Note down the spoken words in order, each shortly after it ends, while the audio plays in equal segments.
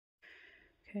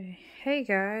Okay, hey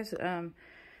guys,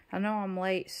 I know I'm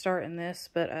late starting this,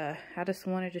 but I just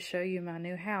wanted to show you my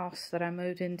new house that I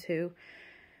moved into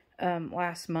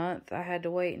last month. I had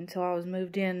to wait until I was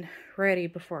moved in ready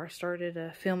before I started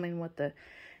filming what the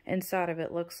inside of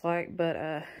it looks like,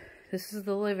 but this is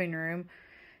the living room,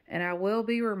 and I will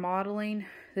be remodeling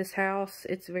this house.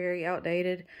 It's very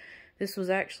outdated. This was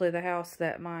actually the house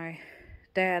that my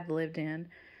dad lived in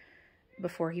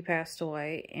before he passed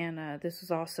away, and this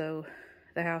was also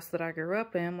the house that I grew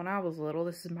up in when I was little.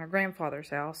 This is my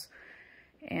grandfather's house,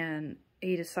 and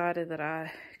he decided that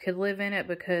I could live in it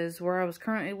because where I was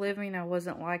currently living, I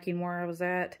wasn't liking where I was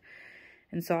at,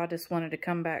 and so I just wanted to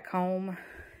come back home.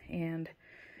 And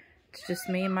it's just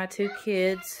me and my two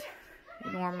kids.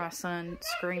 Ignore my son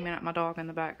screaming at my dog in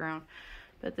the background.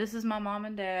 But this is my mom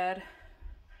and dad.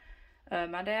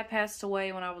 My dad passed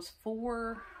away when I was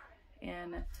 4,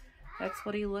 and that's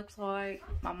what he looks like.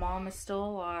 My mom is still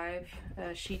alive.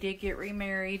 She did get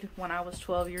remarried when I was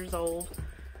 12 years old.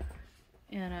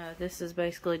 And this is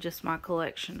basically just my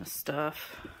collection of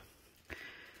stuff.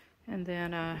 And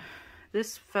then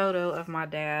this photo of my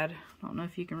dad, I don't know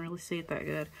if you can really see it that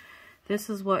good. This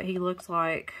is what he looks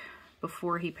like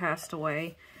before he passed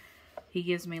away. He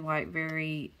gives me like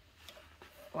very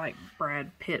like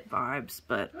Brad Pitt vibes,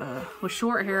 but with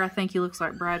short hair I think he looks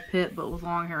like Brad Pitt, but with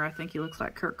long hair I think he looks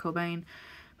like Kurt Cobain.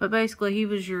 But basically he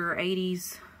was your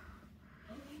 80s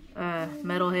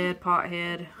metalhead,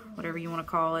 pothead, whatever you want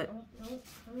to call it,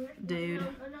 dude.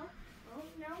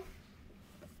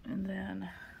 And then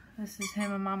this is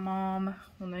him and my mom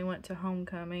when they went to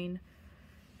homecoming,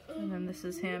 and then this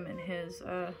is him in his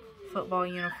football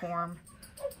uniform.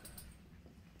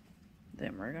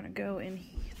 Then we're gonna go in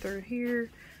through here.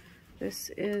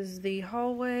 This is the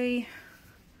hallway.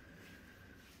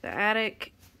 The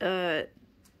attic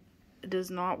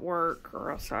does not work,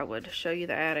 or else I would show you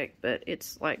the attic, but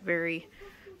it's like very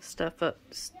stuff up.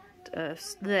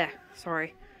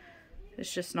 Sorry,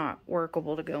 it's just not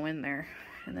workable to go in there.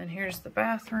 And then here's the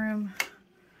bathroom.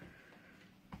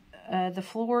 The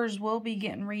floors will be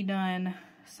getting redone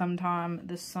sometime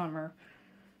this summer.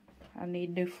 I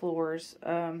need new floors.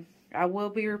 I will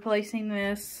be replacing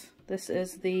this. This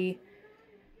is the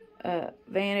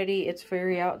vanity. It's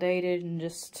very outdated and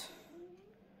just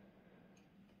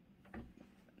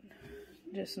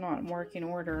not in working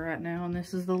order right now. And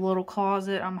this is the little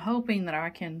closet. I'm hoping that I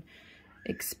can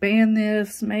expand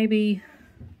this, maybe,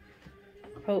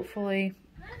 hopefully.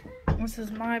 This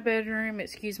is my bedroom.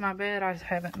 Excuse my bed. I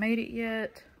haven't made it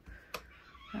yet.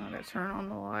 Now I'm gonna turn on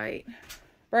the light.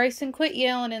 Bryson, quit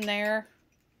yelling in there.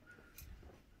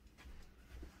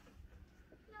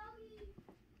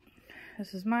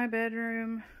 This is my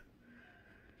bedroom.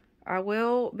 I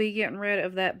will be getting rid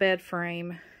of that bed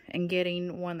frame and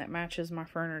getting one that matches my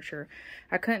furniture.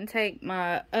 I couldn't take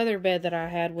my other bed that I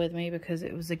had with me because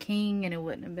it was a king and it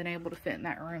wouldn't have been able to fit in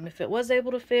that room. If it was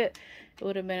able to fit, it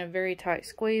would have been a very tight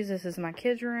squeeze. This is my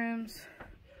kids' rooms.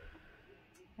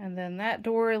 And then that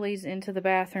door leads into the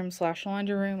bathroom /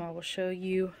 laundry room. I will show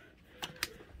you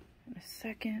in a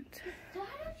second.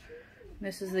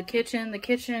 This is the kitchen. The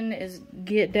kitchen is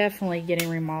definitely getting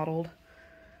remodeled.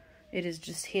 It is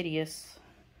just hideous.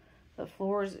 The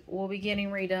floors will be getting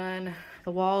redone.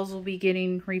 The walls will be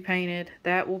getting repainted.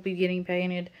 That will be getting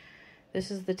painted.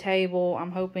 This is the table.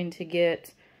 I'm hoping to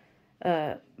get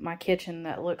my kitchen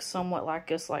that looks somewhat like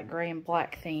this, like gray and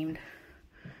black themed.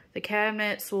 The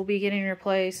cabinets will be getting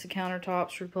replaced. The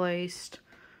countertops replaced.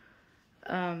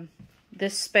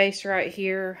 This space right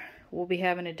here, we'll be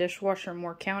having a dishwasher and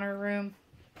more counter room.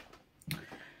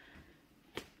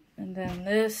 And then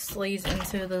this leads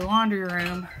into the laundry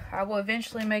room. I will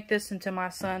eventually make this into my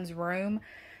son's room.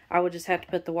 I would just have to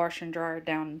put the washer and dryer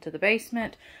down into the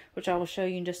basement, which I will show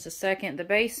you in just a second. The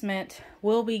basement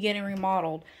will be getting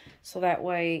remodeled, so that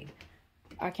way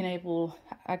I can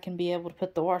be able to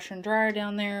put the washer and dryer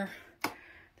down there.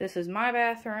 This is my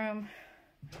bathroom.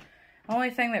 The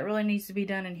only thing that really needs to be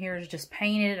done in here is just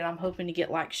painted, and I'm hoping to get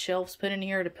like shelves put in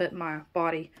here to put my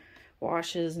body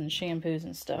washes and shampoos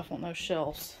and stuff on those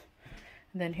shelves.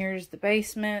 And then here's the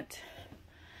basement.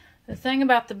 The thing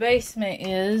about the basement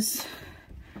is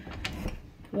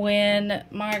when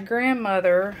my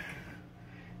grandmother,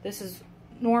 this is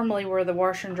normally where the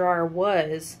washer and dryer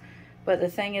was, but the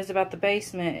thing is about the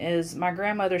basement is my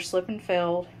grandmother slipped and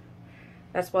fell.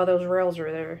 That's why those rails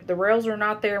are there. The rails are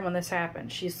not there when this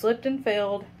happened. She slipped and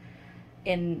fell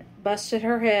and busted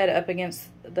her head up against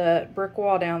the brick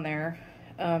wall down there.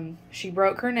 She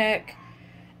broke her neck,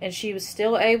 and she was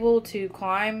still able to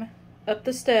climb up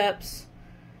the steps.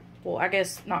 Well, I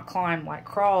guess not climb, like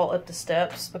crawl up the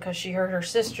steps, because she heard her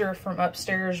sister from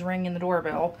upstairs ringing the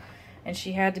doorbell. and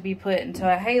she had to be put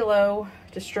into a halo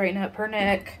to straighten up her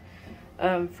neck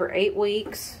for 8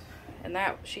 weeks, and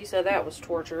that, she said that was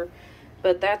torture.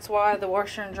 But that's why the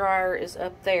washer and dryer is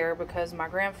up there, because my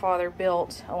grandfather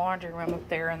built a laundry room up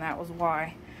there, and that was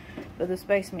why. But this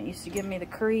basement used to give me the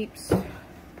creeps.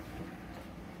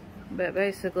 But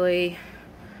basically,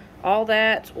 all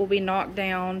that will be knocked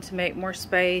down to make more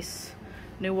space.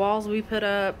 New walls will be put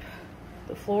up.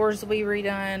 The floors will be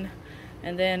redone.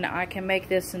 And then I can make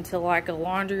this into like a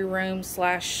laundry room /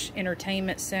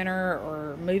 entertainment center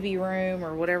or movie room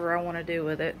or whatever I want to do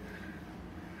with it.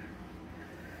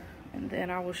 And then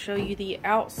I will show you the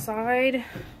outside.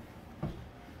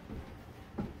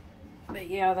 But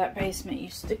yeah, that basement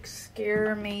used to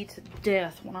scare me to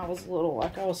death when I was little.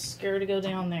 Like, I was scared to go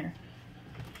down there.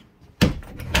 Alright,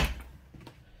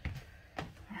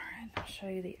 I'll show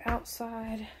you the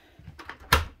outside.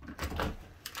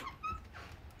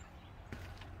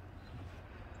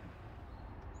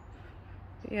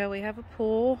 Yeah, we have a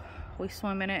pool. We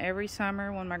swim in it every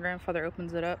summer when my grandfather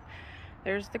opens it up.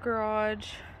 There's the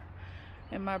garage.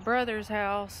 And my brother's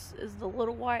house is the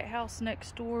little white house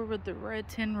next door with the red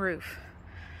tin roof.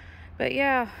 But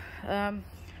yeah, I'm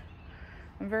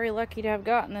very lucky to have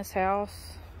gotten this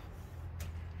house.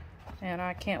 And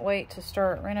I can't wait to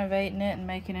start renovating it and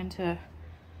making it into a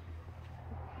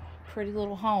pretty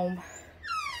little home.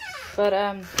 But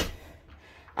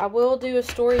I will do a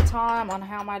story time on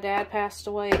how my dad passed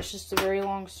away. It's just a very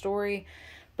long story.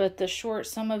 But the short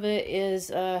sum of it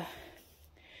is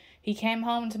he came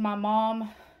home to my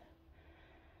mom,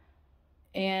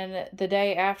 and the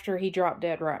day after he dropped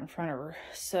dead right in front of her.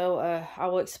 So I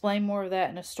will explain more of that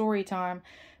in a story time.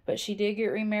 But she did get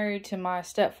remarried to my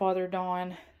stepfather,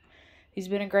 Don. He's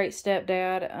been a great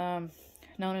stepdad.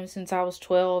 Known him since I was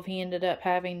 12. He ended up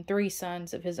having 3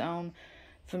 sons of his own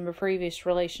from a previous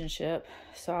relationship.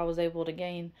 So I was able to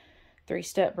gain 3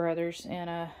 stepbrothers. And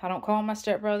I don't call them my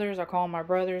stepbrothers. I call them my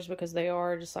brothers because they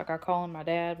are, just like I call him my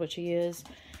dad, which he is.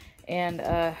 And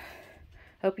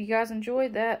hope you guys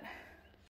enjoyed that.